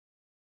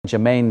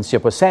Jermaine and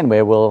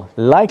Seoposenwe will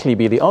likely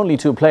be the only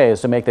two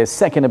players to make their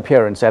second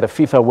appearance at a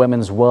FIFA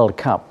Women's World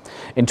Cup.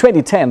 In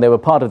 2010, they were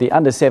part of the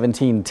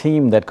under-17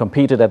 team that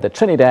competed at the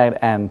Trinidad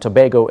and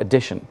Tobago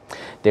edition.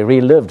 They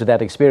relived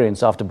that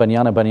experience after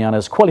Banyana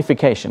Banyana's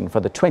qualification for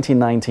the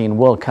 2019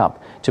 World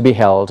Cup to be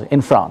held in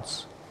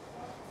France.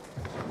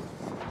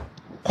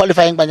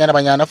 Qualifying Banyana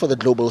Banyana for the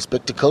global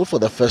spectacle for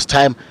the first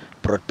time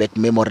brought back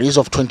memories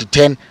of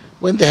 2010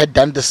 when they had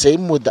done the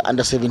same with the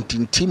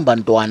under-17 team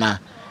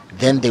Banyana.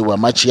 Then they were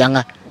much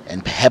younger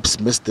and perhaps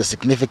missed the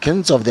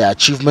significance of their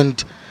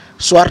achievement.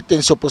 Swart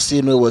and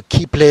Seoposenwe were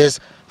key players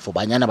for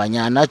Banyana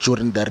Banyana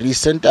during the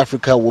recent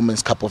Africa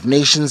Women's Cup of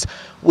Nations,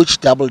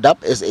 which doubled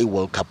up as a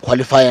World Cup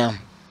qualifier.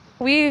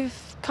 We've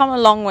come a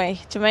long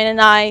way. Jermaine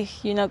and I,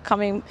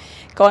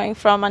 going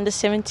from under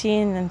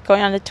 17 and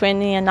going under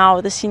 20 and now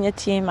the senior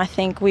team, I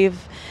think we've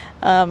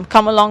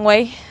come a long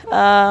way.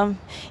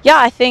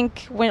 I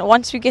think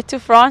once we get to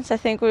France, I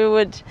think we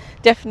would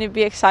definitely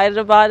be excited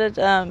about it.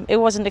 It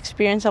was an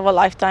experience of a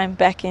lifetime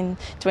back in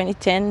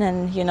 2010,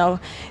 and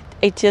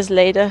 8 years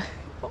later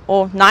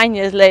or 9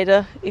 years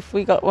later,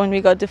 when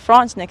we go to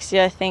France next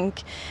year, I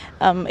think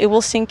it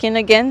will sink in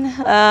again.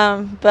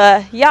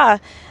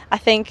 I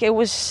think it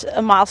was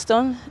a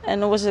milestone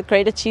and it was a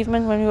great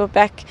achievement when we were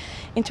back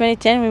in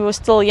 2010. We were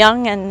still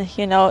young and,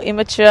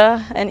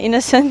 immature and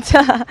innocent.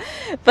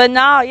 But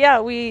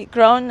now, we've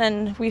grown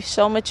and we've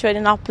so matured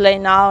in our play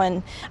now.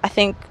 And I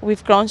think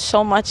we've grown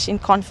so much in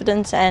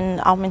confidence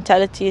and our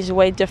mentality is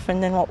way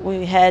different than what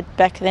we had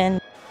back then.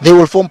 They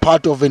will form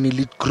part of an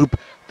elite group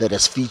that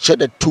has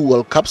featured at 2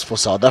 World Cups for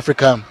South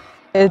Africa.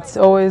 It's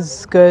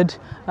always good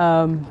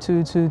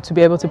to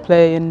be able to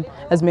play in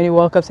as many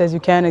World Cups as you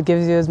can. It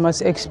gives you as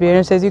much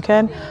experience as you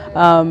can.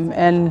 My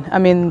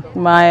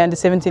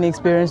under-17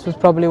 experience was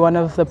probably one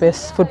of the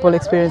best football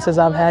experiences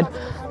I've had.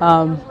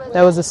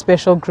 That was a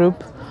special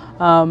group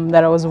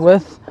that I was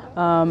with,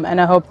 and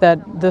I hope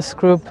that this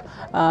group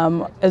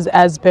is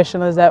as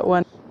special as that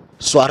one.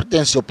 Swart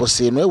and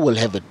Seoposenwe will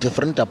have a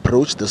different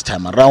approach this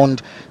time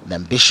around. The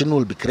ambition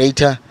will be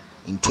greater.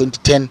 In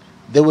 2010,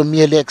 they were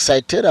merely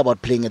excited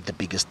about playing at the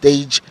biggest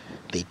stage.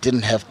 They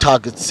didn't have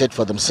targets set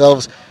for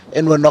themselves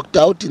and were knocked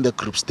out in the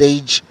group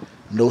stage.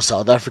 No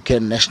South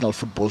African national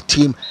football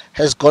team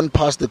has gone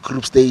past the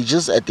group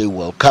stages at a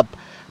World Cup.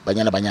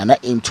 Banyana Banyana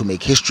aimed to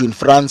make history in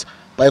France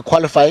by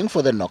qualifying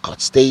for the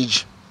knockout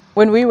stage.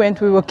 When we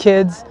went, we were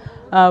kids.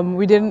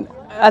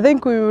 I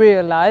think we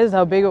realized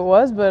how big it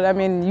was, but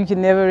you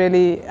can never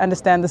really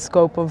understand the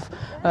scope of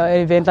an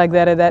event like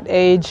that at that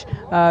age.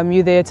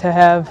 You're there to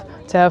have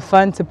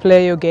fun, to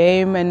play your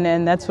game,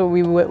 and that's what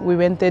we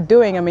went there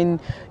doing.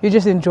 You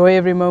just enjoy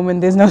every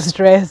moment. There's no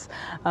stress,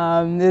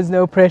 there's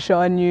no pressure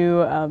on you.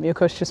 Your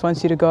coach just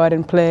wants you to go out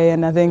and play,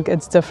 and I think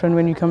it's different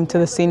when you come to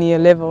the senior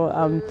level.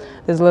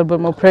 There's a little bit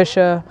more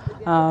pressure.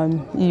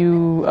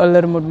 You are a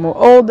little bit more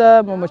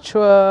older, more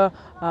mature.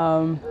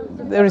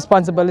 The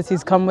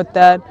responsibilities come with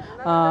that,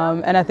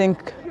 and I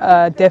think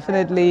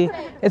definitely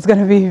it's going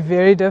to be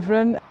very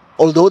different.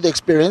 Although the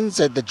experience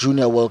at the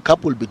Junior World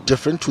Cup will be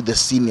different to the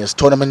Seniors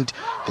tournament,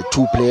 the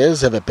two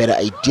players have a better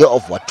idea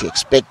of what to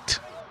expect.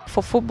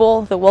 For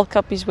football, the World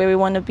Cup is where we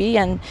want to be,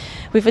 and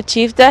we've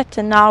achieved that,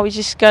 and now we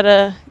just got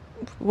to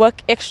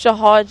work extra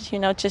hard,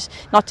 just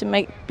not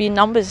to be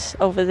numbers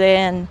over there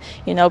and,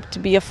 to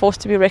be a force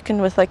to be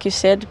reckoned with, like you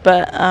said.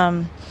 But,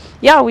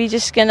 we're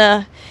just going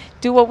to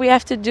do what we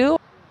have to do.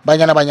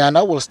 Banyana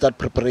Banyana will start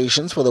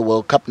preparations for the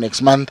World Cup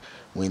next month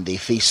when they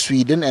face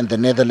Sweden and the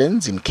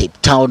Netherlands in Cape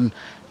Town.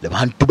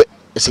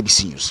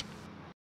 SABC News.